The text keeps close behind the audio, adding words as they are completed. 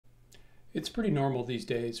It's pretty normal these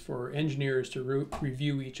days for engineers to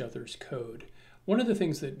review each other's code. One of the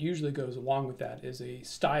things that usually goes along with that is a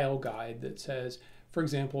style guide that says, for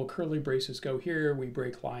example, curly braces go here, we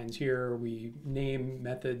break lines here, we name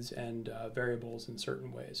methods and variables in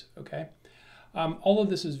certain ways, okay? All of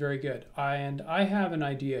this is very good. And I have an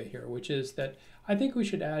idea here, which is that I think we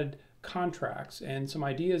should add contracts and some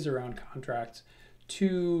ideas around contracts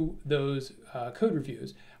to those code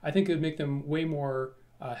reviews. I think it would make them way more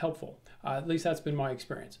helpful. At least that's been my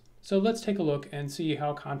experience. So let's take a look and see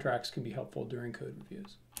how contracts can be helpful during code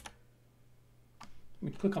reviews.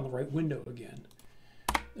 Let me click on the right window again.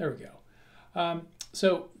 There we go.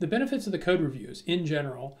 So the benefits of the code reviews in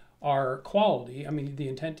general are quality. I mean, the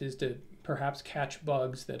intent is to perhaps catch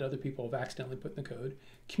bugs that other people have accidentally put in the code.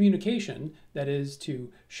 Communication, that is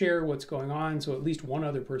to share what's going on so at least one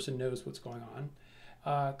other person knows what's going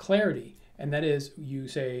on. Clarity, and that is you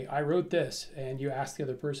say, I wrote this, and you ask the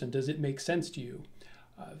other person, does it make sense to you?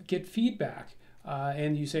 Get feedback,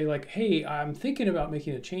 and you say like, hey, I'm thinking about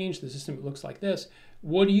making a change to the system. It looks like this.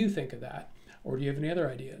 What do you think of that? Or do you have any other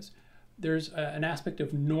ideas? There's an aspect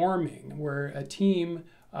of norming where a team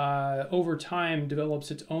over time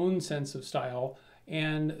develops its own sense of style.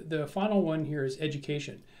 And the final one here is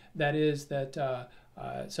education. That is that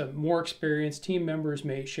some more experienced team members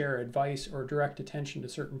may share advice or direct attention to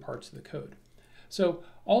certain parts of the code. So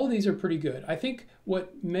all of these are pretty good. I think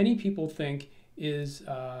what many people think is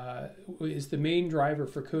the main driver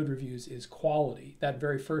for code reviews is quality, that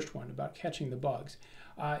very first one about catching the bugs.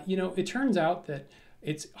 You know, it turns out that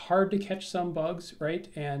it's hard to catch some bugs, right?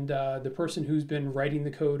 And the person who's been writing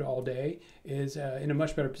the code all day is in a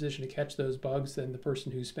much better position to catch those bugs than the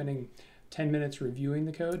person who's spending 10 minutes reviewing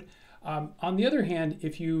the code. On the other hand,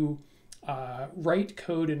 if you write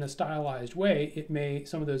code in a stylized way,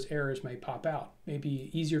 some of those errors may pop out, may be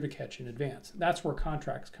easier to catch in advance. That's where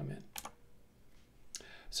contracts come in.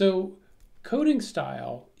 So coding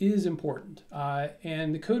style is important,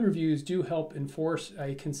 and the code reviews do help enforce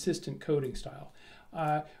a consistent coding style.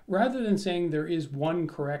 Rather than saying there is one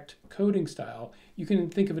correct coding style, you can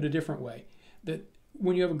think of it a different way. That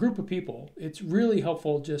when you have a group of people, it's really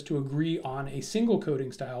helpful just to agree on a single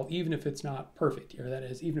coding style, even if it's not perfect, or that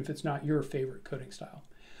is, even if it's not your favorite coding style.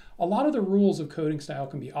 A lot of the rules of coding style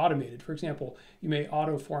can be automated. For example, you may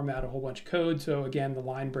auto-format a whole bunch of code, so again, the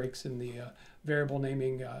line breaks and the variable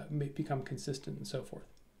naming may become consistent and so forth.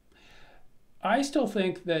 I still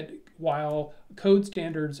think that while code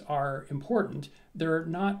standards are important, they're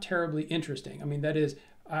not terribly interesting. I mean, that is,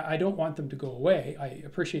 I don't want them to go away. I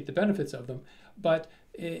appreciate the benefits of them, but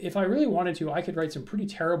if I really wanted to, I could write some pretty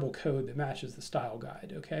terrible code that matches the style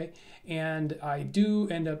guide, okay? And I do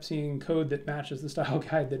end up seeing code that matches the style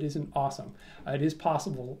guide that isn't awesome. It is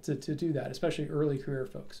possible to do that, especially early career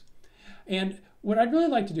folks. And what I'd really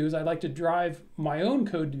like to do is I'd like to drive my own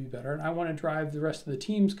code to be better, and I want to drive the rest of the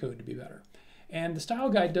team's code to be better. And the style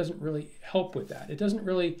guide doesn't really help with that. It doesn't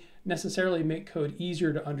really necessarily make code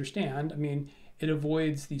easier to understand. I mean, it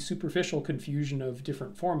avoids the superficial confusion of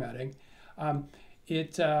different formatting.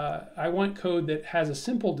 I want code that has a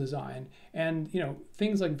simple design, and you know,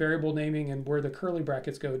 things like variable naming and where the curly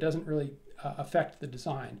brackets go doesn't really affect the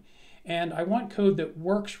design. And I want code that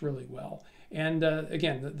works really well. And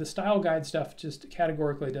again, the style guide stuff just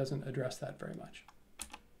categorically doesn't address that very much.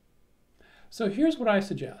 So here's what I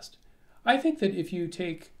suggest. I think that if you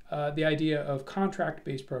take the idea of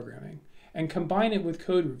contract-based programming and combine it with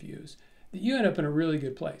code reviews, that you end up in a really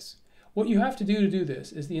good place. What you have to do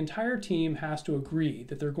this is the entire team has to agree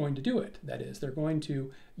that they're going to do it. That is, they're going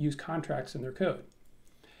to use contracts in their code.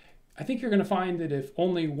 I think you're going to find that if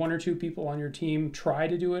only one or two people on your team try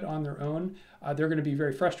to do it on their own, they're going to be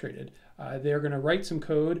very frustrated. They're going to write some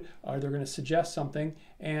code, or they're going to suggest something,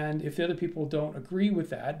 and if the other people don't agree with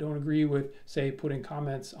that, don't agree with, say, putting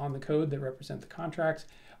comments on the code that represent the contracts,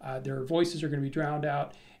 their voices are going to be drowned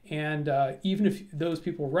out, and even if those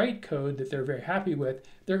people write code that they're very happy with,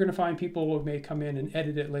 they're going to find people who may come in and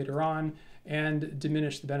edit it later on and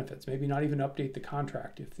diminish the benefits, maybe not even update the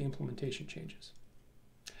contract if the implementation changes.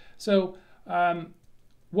 So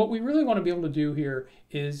what we really want to be able to do here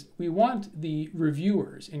is we want the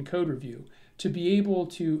reviewers in code review to be able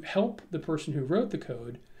to help the person who wrote the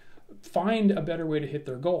code find a better way to hit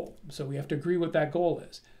their goal. So we have to agree what that goal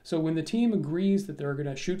is. So when the team agrees that they're going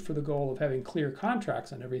to shoot for the goal of having clear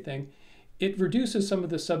contracts on everything, it reduces some of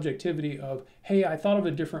the subjectivity of, hey, I thought of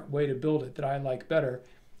a different way to build it that I like better,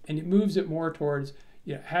 and it moves it more towards,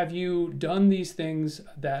 you know, have you done these things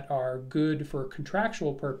that are good for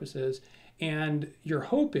contractual purposes? And your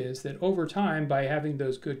hope is that over time, by having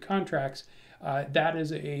those good contracts, that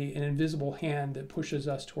is an invisible hand that pushes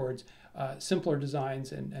us towards simpler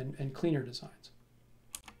designs and cleaner designs.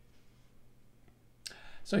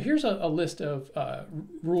 So here's a list of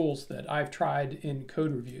rules that I've tried in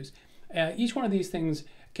code reviews. Each one of these things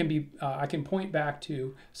can be, I can point back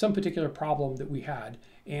to some particular problem that we had,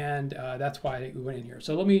 and that's why we went in here.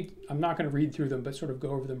 So I'm not going to read through them, but sort of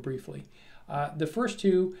go over them briefly. The first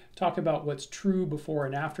two talk about what's true before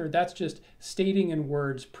and after. That's just stating in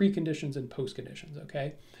words preconditions and postconditions,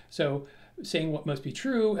 okay? So saying what must be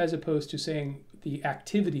true as opposed to saying the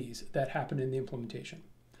activities that happen in the implementation.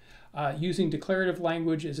 Using declarative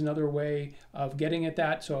language is another way of getting at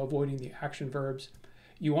that, so avoiding the action verbs.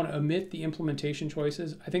 You want to omit the implementation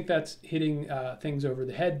choices. I think that's hitting things over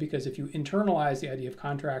the head, because if you internalize the idea of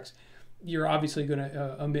contracts, you're obviously going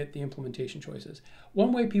to omit the implementation choices.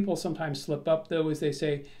 One way people sometimes slip up, though, is they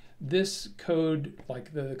say, this code,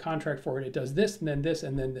 like the contract for it, it does this, and then this,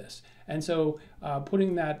 and then this. And so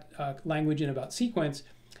putting that language in about sequence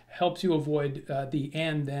helps you avoid the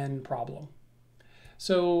and then problem.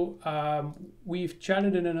 So we've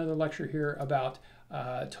chatted in another lecture here about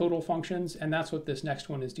total functions, and that's what this next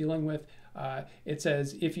one is dealing with. It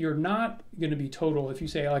says if you're not going to be total, if you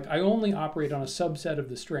say, like, I only operate on a subset of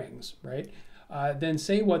the strings, right? Then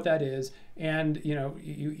say what that is, and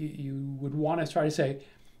you would want to try to say,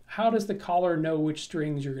 how does the caller know which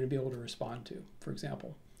strings you're going to be able to respond to, for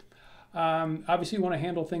example? Obviously, you want to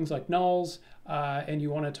handle things like nulls, and you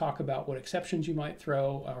want to talk about what exceptions you might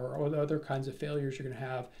throw, or other kinds of failures you're going to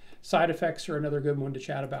have. Side effects are another good one to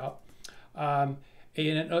chat about.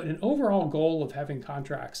 An overall goal of having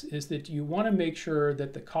contracts is that you want to make sure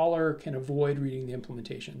that the caller can avoid reading the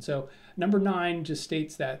implementation. So number 9 just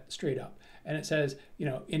states that straight up. And it says,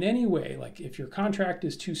 in any way, like if your contract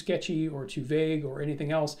is too sketchy or too vague or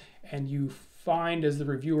anything else, and you find as the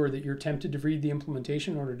reviewer that you're tempted to read the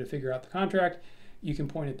implementation in order to figure out the contract, you can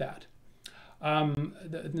point at that.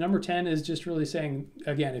 The number 10 is just really saying,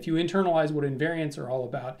 again, if you internalize what invariants are all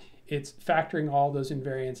about, it's factoring all those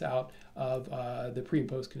invariants out of the pre and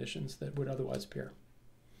post conditions that would otherwise appear.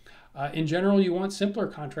 In general, you want simpler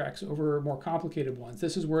contracts over more complicated ones.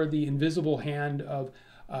 This is where the invisible hand of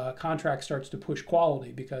contract starts to push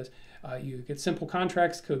quality, because you get simple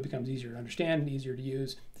contracts, code becomes easier to understand, easier to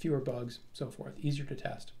use, fewer bugs, so forth, easier to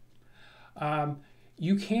test.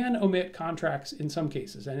 You can omit contracts in some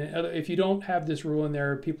cases, and if you don't have this rule in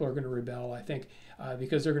there, people are going to rebel, I think,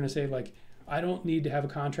 because they're going to say, like, I don't need to have a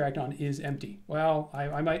contract on is empty. Well,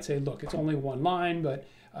 I might say, look, it's only one line, but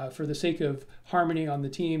for the sake of harmony on the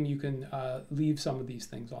team, you can leave some of these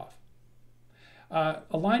things off.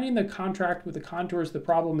 Aligning the contract with the contours of the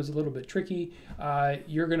problem is a little bit tricky.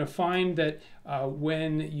 You're going to find that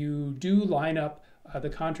when you do line up the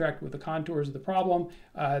contract with the contours of the problem,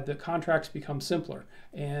 the contracts become simpler.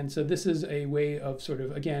 And so this is a way of sort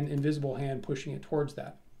of, again, invisible hand pushing it towards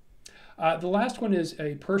that. The last one is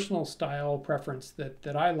a personal style preference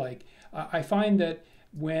that I like. I find that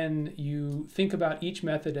when you think about each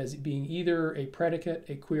method as being either a predicate,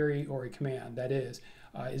 a query, or a command, that is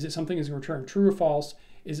it something that's going to return true or false?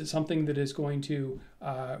 Is it something that is going to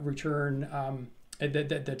return,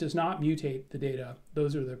 that does not mutate the data?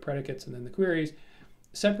 Those are the predicates, and then the queries.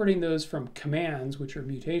 Separating those from commands, which are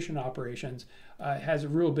mutation operations, has a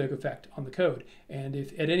real big effect on the code. And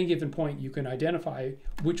if at any given point you can identify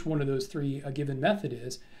which one of those three a given method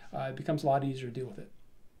is, it becomes a lot easier to deal with it.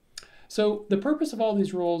 So the purpose of all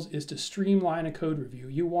these rules is to streamline a code review.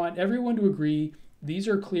 You want everyone to agree these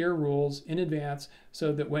are clear rules in advance,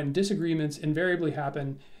 so that when disagreements invariably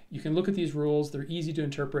happen, you can look at these rules, they're easy to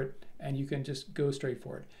interpret, and you can just go straight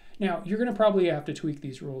for it. Now, you're going to probably have to tweak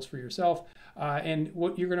these rules for yourself, and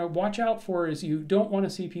what you're going to watch out for is you don't want to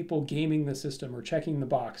see people gaming the system or checking the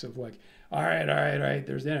box of, like, all right,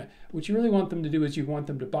 there's the. What you really want them to do is you want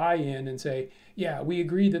them to buy in and say, yeah, we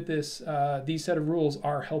agree that these set of rules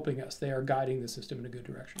are helping us. They are guiding the system in a good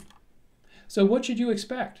direction. So what should you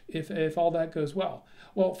expect if all that goes well?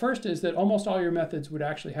 Well, first is that almost all your methods would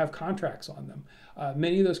actually have contracts on them.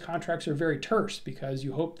 Many of those contracts are very terse because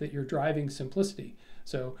you hope that you're driving simplicity.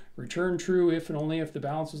 So return true if and only if the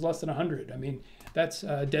balance is less than 100. I mean, that's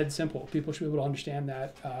dead simple. People should be able to understand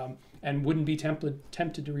that and wouldn't be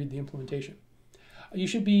tempted to read the implementation. You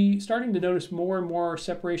should be starting to notice more and more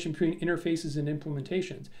separation between interfaces and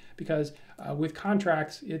implementations, because with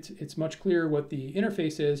contracts, it's much clearer what the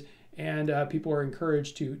interface is, and people are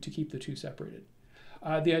encouraged to keep the two separated.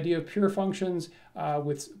 The idea of pure functions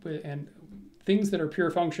and things that are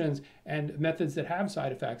pure functions and methods that have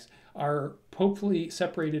side effects are hopefully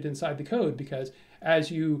separated inside the code, because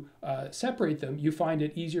as you separate them, you find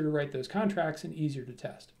it easier to write those contracts and easier to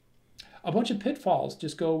test. A bunch of pitfalls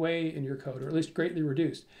just go away in your code, or at least greatly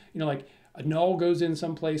reduced. Like A null goes in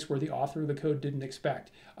someplace where the author of the code didn't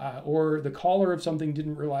expect, or the caller of something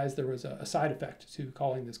didn't realize there was a side effect to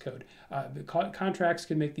calling this code. The contracts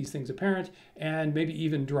can make these things apparent and maybe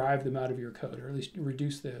even drive them out of your code, or at least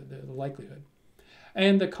reduce the likelihood.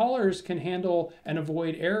 And the callers can handle and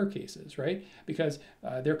avoid error cases, right? Because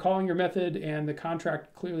they're calling your method and the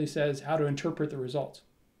contract clearly says how to interpret the results.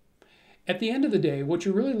 At the end of the day, what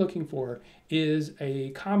you're really looking for is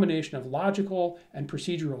a combination of logical and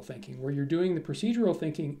procedural thinking, where you're doing the procedural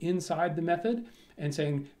thinking inside the method and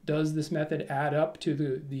saying, does this method add up to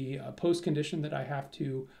the post condition that I have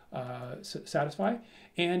to satisfy?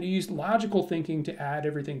 And you use logical thinking to add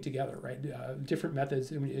everything together, right? Different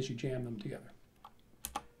methods as you jam them together.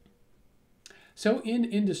 So in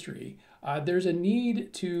industry, there's a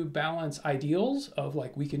need to balance ideals of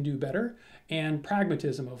like, we can do better, and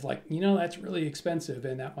pragmatism of like, that's really expensive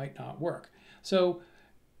and that might not work. So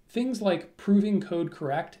things like proving code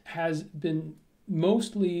correct has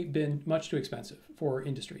mostly been much too expensive for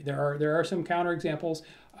industry. There are some counterexamples,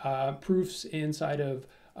 proofs inside of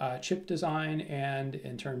chip design and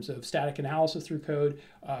in terms of static analysis through code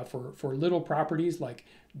for little properties like,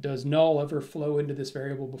 does null ever flow into this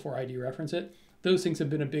variable before I dereference it? Those things have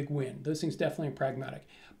been a big win. Those things definitely are pragmatic.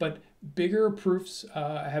 But bigger proofs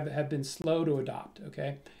have been slow to adopt,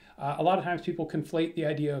 okay? A lot of times people conflate the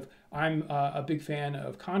idea of I'm a big fan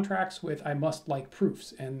of contracts with I must like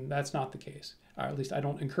proofs, and that's not the case. Or at least I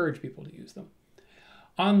don't encourage people to use them.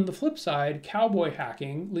 On the flip side, cowboy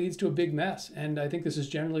hacking leads to a big mess, and I think this is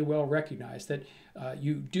generally well recognized that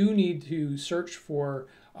you do need to search for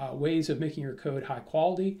ways of making your code high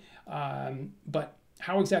quality, but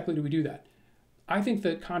how exactly do we do that? I think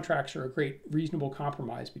that contracts are a great reasonable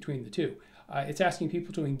compromise between the two. It's asking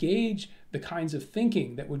people to engage the kinds of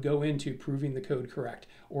thinking that would go into proving the code correct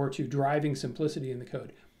or to driving simplicity in the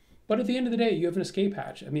code. But at the end of the day, you have an escape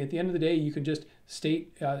hatch. I mean, at the end of the day, you can just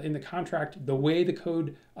state in the contract the way the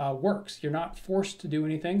code works. You're not forced to do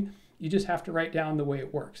anything. You just have to write down the way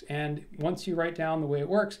it works. And once you write down the way it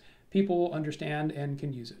works, people will understand and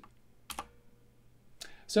can use it.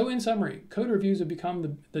 So in summary, code reviews have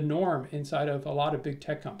become the norm inside of a lot of big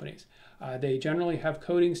tech companies. They generally have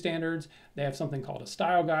coding standards. They have something called a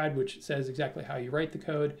style guide, which says exactly how you write the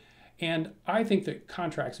code. And I think that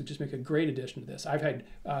contracts would just make a great addition to this. I've had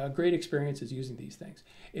great experiences using these things.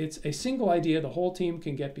 It's a single idea the whole team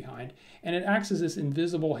can get behind, and it acts as this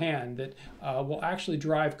invisible hand that will actually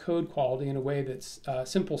drive code quality in a way that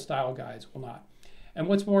simple style guides will not. And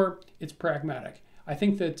what's more, it's pragmatic. I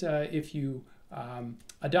think that if you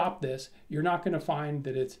adopt this, you're not going to find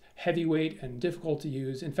that it's heavyweight and difficult to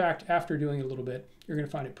use. In fact, after doing it a little bit, you're going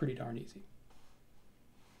to find it pretty darn easy.